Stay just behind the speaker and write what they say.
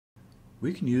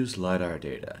We can use LiDAR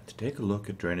data to take a look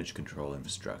at drainage control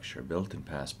infrastructure built in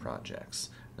past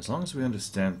projects, as long as we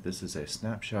understand that this is a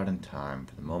snapshot in time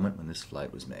for the moment when this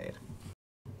flight was made.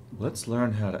 Let's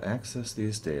learn how to access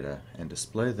these data and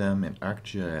display them in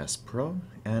ArcGIS Pro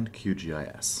and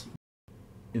QGIS.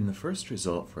 In the first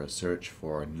result for a search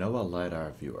for NOAA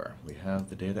LiDAR Viewer, we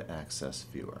have the Data Access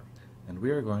Viewer, and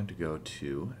we are going to go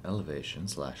to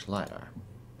Elevation/LiDAR.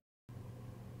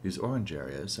 These orange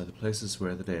areas are the places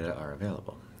where the data are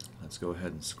available. Let's go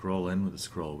ahead and scroll in with the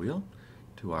scroll wheel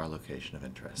to our location of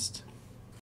interest.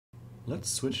 Let's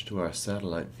switch to our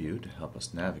satellite view to help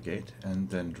us navigate, and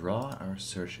then draw our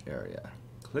search area.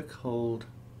 Click, hold,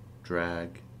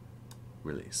 drag,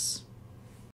 release.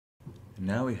 And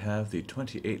now we have the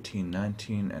 2018,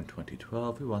 19, and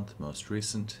 2012. We want the most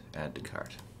recent. Add to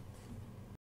cart.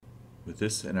 With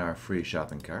this in our free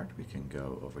shopping cart, we can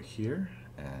go over here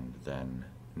and then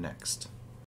next.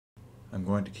 I'm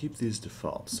going to keep these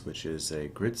defaults, which is a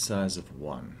grid size of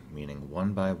 1, meaning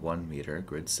 1 by 1 meter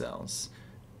grid cells,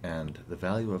 and the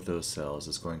value of those cells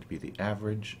is going to be the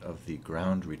average of the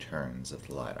ground returns of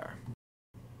the LiDAR.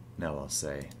 Now I'll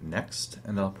say next,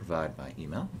 and I'll provide my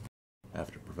email.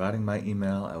 After providing my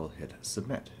email, I will hit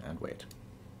submit and wait.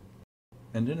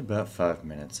 And in about 5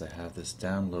 minutes I have this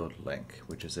download link,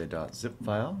 which is a .zip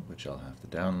file, which I'll have to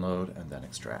download and then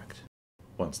extract.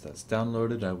 Once that's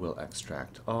downloaded, I will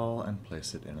extract all and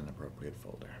place it in an appropriate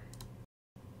folder.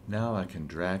 Now I can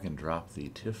drag and drop the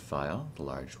TIFF file, the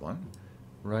large one,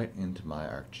 right into my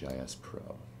ArcGIS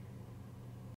Pro.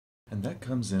 And that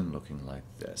comes in looking like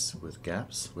this, with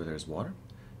gaps where there's water,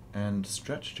 and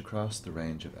stretched across the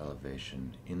range of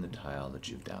elevation in the tile that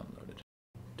you've downloaded.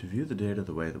 To view the data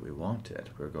the way that we want it,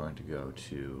 we're going to go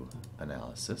to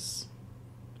Analysis,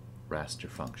 Raster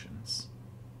Functions,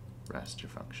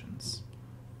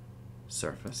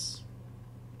 Surface,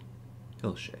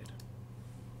 Hillshade.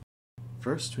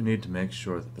 First, we need to make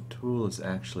sure that the tool is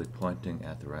actually pointing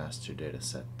at the raster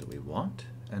dataset that we want,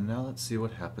 and now let's see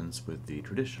what happens with the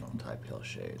traditional type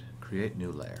hillshade. Create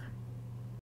new layer.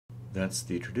 That's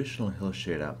the traditional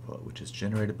hillshade output, which is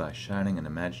generated by shining an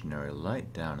imaginary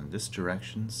light down in this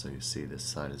direction, so you see this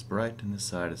side is bright and this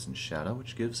side is in shadow,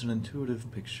 which gives an intuitive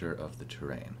picture of the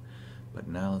terrain. But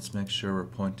now let's make sure we're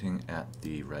pointing at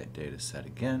the right dataset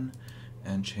again,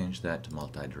 and change that to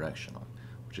multi-directional,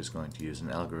 which is going to use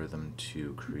an algorithm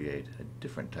to create a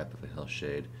different type of a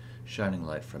hillshade, shining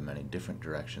light from many different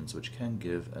directions, which can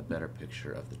give a better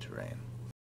picture of the terrain.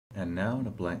 And now in a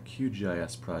blank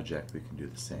QGIS project we can do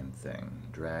the same thing.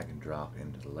 Drag and drop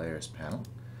into the Layers panel.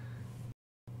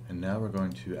 And now we're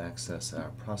going to access our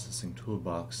Processing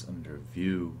Toolbox under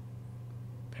View,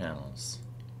 Panels,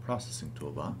 Processing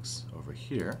Toolbox over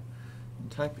here,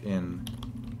 and type in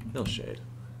hillshade.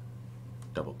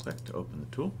 Double click to open the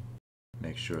tool.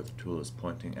 Make sure the tool is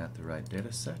pointing at the right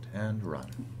data set and run.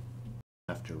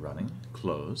 After running,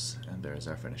 close, and there's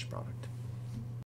our finished product.